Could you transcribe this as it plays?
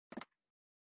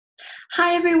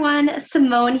Hi everyone,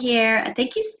 Simone here.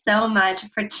 Thank you so much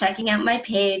for checking out my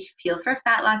page, Fuel for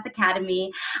Fat Loss Academy.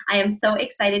 I am so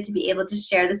excited to be able to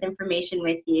share this information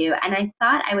with you, and I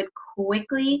thought I would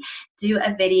quickly do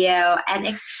a video and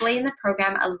explain the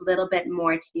program a little bit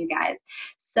more to you guys.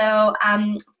 So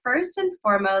first and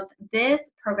foremost,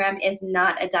 this program is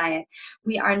not a diet.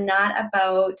 We are not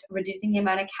about reducing the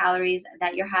amount of calories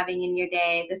that you're having in your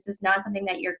day. This is not something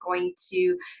that you're going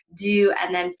to do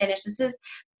and then finish. This is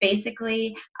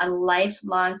basically a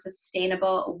lifelong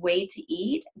sustainable way to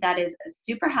eat that is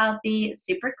super healthy,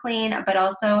 super clean, but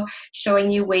also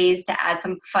showing you ways to add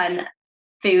some fun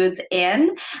foods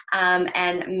in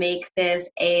and make this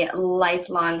a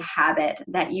lifelong habit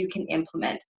that you can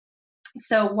implement.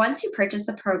 So once you purchase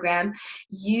the program,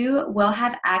 you will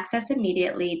have access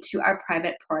immediately to our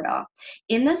private portal.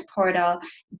 In this portal,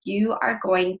 you are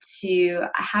going to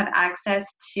have access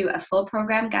to a full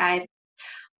program guide,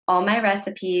 all my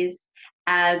recipes,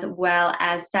 as well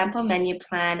as sample menu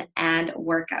plan and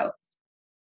workouts.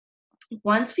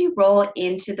 Once we roll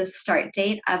into the start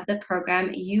date of the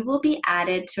program, you will be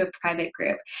added to a private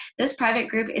group. This private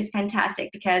group is fantastic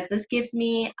because this gives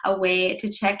me a way to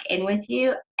check in with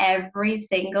you every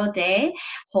single day,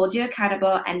 hold you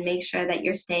accountable, and make sure that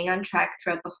you're staying on track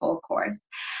throughout the whole course.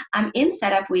 In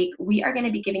setup week, we are going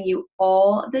to be giving you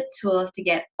all the tools to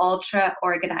get ultra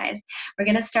organized. We're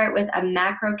going to start with a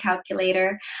macro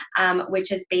calculator,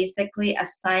 which is basically a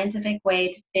scientific way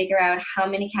to figure out how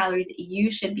many calories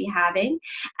you should be having,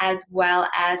 as well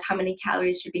as how many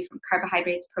calories should be from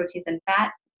carbohydrates, proteins, and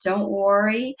fats. Don't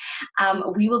worry,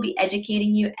 we will be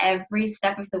educating you every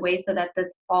step of the way so that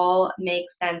this all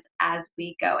makes sense as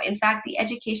we go. In fact, the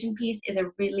education piece is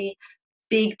a really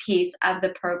big piece of the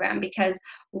program because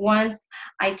once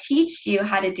I teach you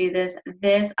how to do this,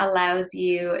 this allows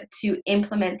you to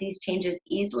implement these changes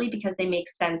easily because they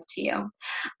make sense to you.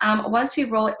 Once we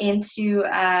roll into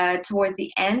towards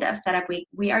the end of setup week,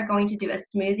 we are going to do a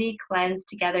smoothie cleanse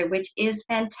together, which is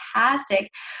fantastic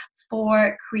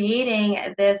for creating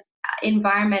this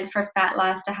environment for fat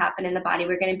loss to happen in the body.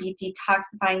 We're going to be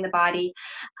detoxifying the body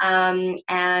and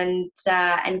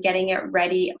getting it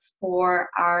ready for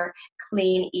our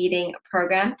clean eating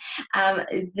program.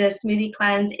 The smoothie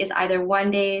cleanse is either 1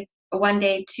 day,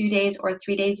 2 days, or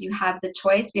 3 days. You have the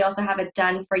choice. We also have a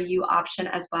done for you option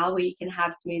as well, where you can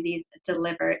have smoothies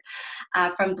delivered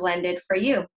from Blended for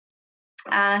you.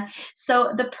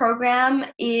 So the program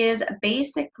is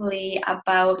basically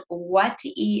about what to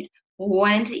eat,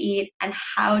 when to eat, and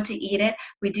how to eat it.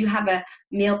 We do have a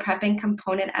meal prepping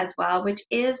component as well, which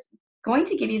is going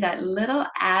to give you that little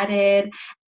added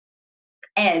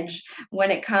edge when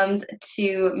it comes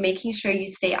to making sure you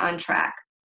stay on track.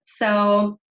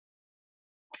 So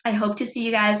I hope to see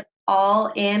you guys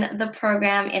all in the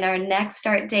program in our next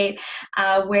start date,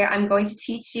 where I'm going to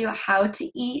teach you how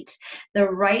to eat the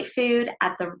right food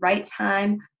at the right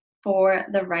time for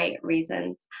the right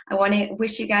reasons. I want to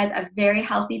wish you guys a very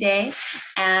healthy day,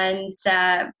 and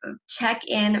check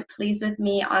in please with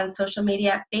me on social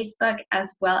media, Facebook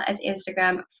as well as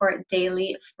Instagram, for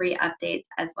daily free updates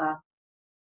as well.